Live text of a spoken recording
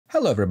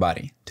Hello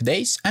everybody!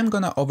 Today I'm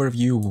gonna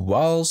overview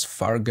Wells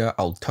Fargo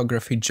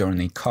Autography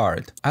Journey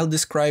card. I'll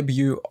describe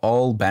you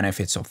all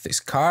benefits of this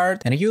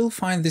card and you'll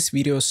find this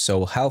video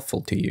so helpful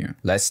to you.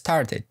 Let's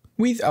start it.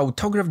 With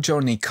Autograph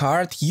Journey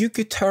card you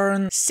could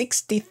earn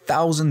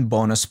 60,000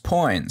 bonus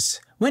points.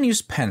 When you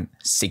spend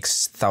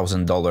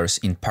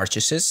 $6,000 in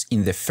purchases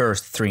in the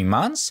first 3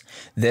 months,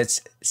 that's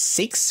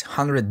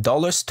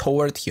 $600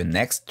 toward your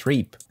next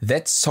trip.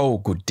 That's so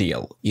good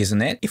deal,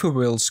 isn't it? If we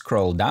will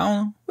scroll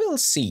down, we'll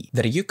see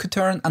that you could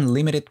earn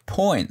unlimited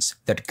points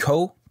that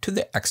go to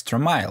the extra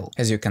mile.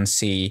 As you can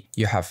see,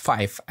 you have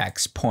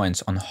 5x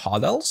points on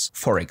hotels,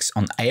 4x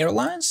on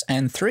airlines,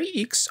 and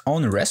 3x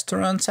on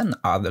restaurants and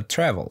other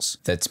travels.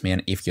 That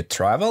means if you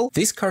travel,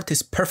 this card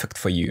is perfect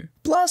for you.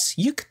 Plus,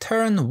 you could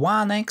earn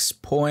 1x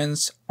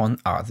points on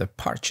other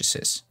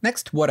purchases.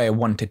 Next, what I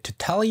wanted to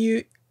tell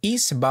you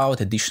is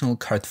about additional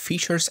card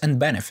features and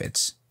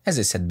benefits. As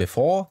I said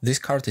before, this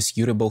card is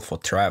suitable for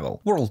travel,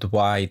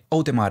 worldwide,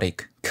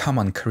 automatic,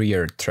 common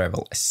carrier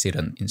travel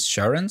accident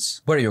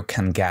insurance, where you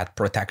can get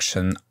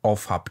protection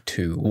of up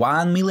to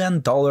 $1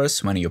 million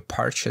when you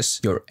purchase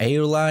your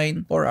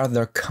airline or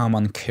other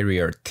common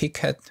carrier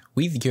ticket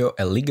with your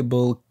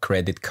eligible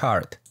credit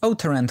card.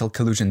 Auto rental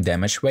collision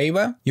damage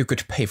waiver. You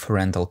could pay for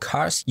rental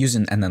cars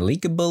using an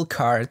eligible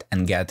card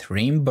and get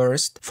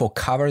reimbursed for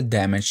covered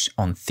damage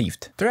on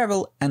theft.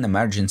 Travel and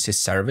emergency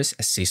service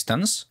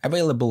assistance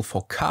available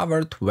for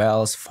covered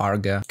Wells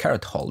Fargo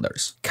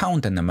cardholders.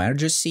 Count an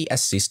emergency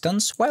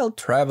assistance while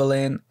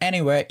traveling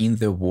anywhere in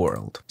the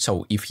world.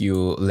 So if you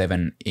live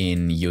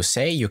in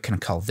USA, you can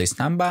call this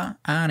number,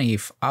 and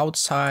if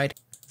outside,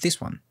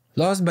 this one.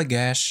 Lost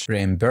baggage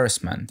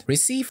reimbursement.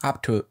 Receive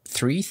up to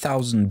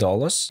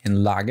 $3,000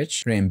 in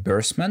luggage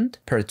reimbursement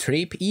per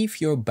trip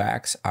if your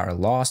bags are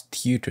lost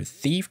due to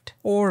theft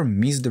or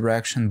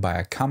misdirection by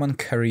a common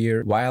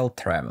carrier while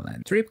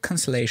traveling. Trip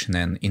cancellation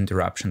and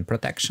interruption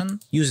protection.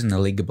 Use an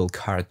eligible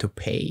card to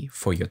pay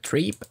for your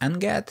trip and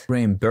get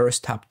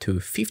reimbursed up to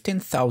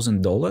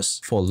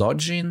 $15,000 for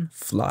lodging,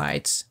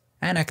 flights,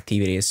 and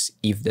activities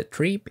if the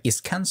trip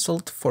is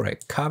cancelled for a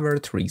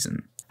covered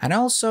reason. And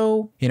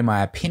also, in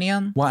my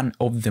opinion, one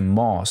of the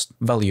most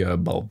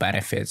valuable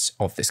benefits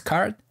of this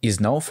card is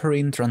no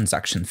foreign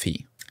transaction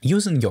fee.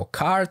 Using your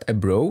card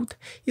abroad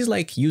is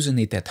like using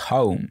it at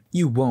home.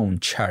 You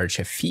won't charge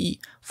a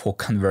fee for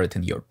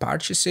converting your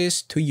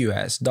purchases to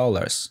US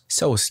dollars.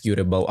 So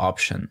suitable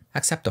option.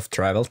 Except of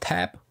travel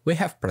tab, we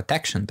have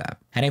protection tab.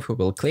 And if we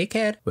will click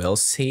it, we'll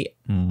see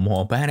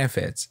more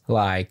benefits.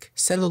 Like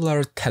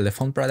cellular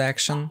telephone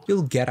protection,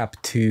 you'll get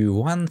up to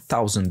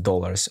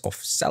 $1,000 of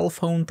cell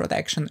phone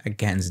protection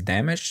against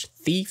damage,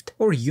 theft,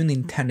 or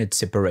unintended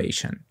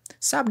separation,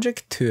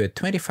 subject to a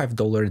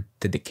 $25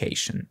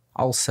 dedication.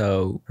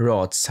 Also,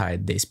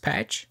 roadside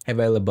dispatch,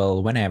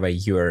 available whenever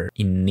you're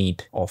in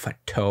need of a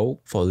tow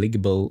for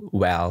eligible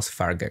Wells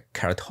Fargo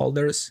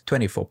cardholders,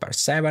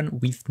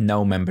 24/7 with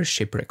no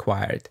membership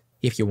required.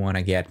 If you want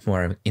to get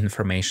more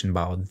information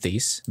about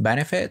this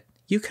benefit,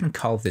 you can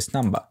call this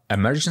number.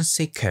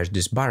 Emergency cash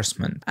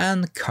disbursement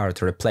and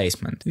card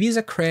replacement.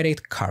 Visa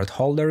credit card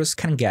holders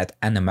can get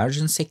an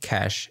emergency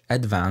cash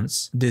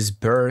advance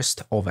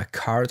disbursed of a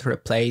card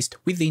replaced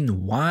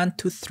within 1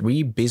 to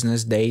 3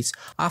 business days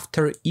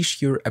after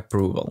issue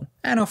approval.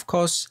 And of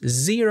course,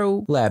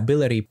 zero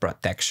liability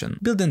protection.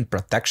 Built-in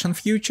protection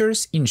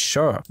features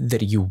ensure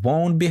that you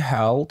won't be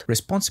held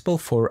responsible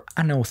for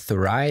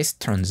unauthorized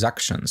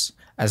transactions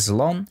as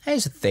long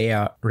as they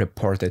are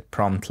reported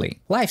promptly.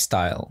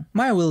 Lifestyle.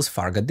 My Wells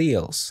Fargo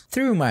deals.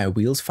 Through My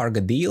Wells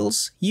Fargo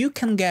deals, you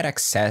can get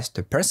access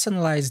to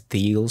personalized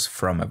deals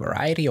from a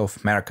variety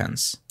of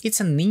merchants. It's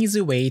an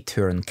easy way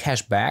to earn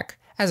cash back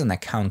as an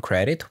account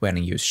credit when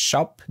you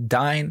shop,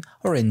 dine,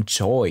 or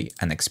enjoy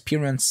an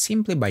experience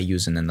simply by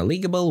using an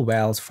eligible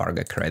Wells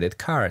Fargo credit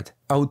card.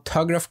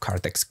 Autograph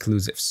card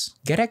exclusives.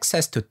 Get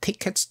access to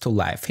tickets to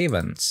live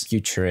events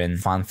featuring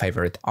fan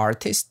favorite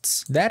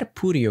artists that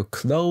put you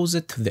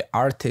closer to the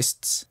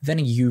artists than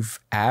you've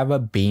ever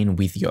been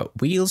with your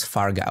Wells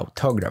Fargo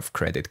autograph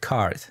credit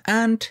card.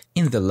 And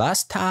in the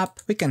last tab,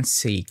 we can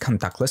see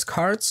contactless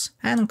cards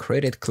and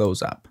credit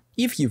close-up.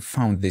 If you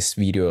found this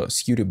video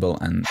suitable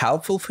and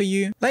helpful for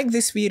you, like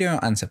this video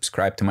and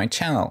subscribe to my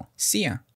channel. See ya!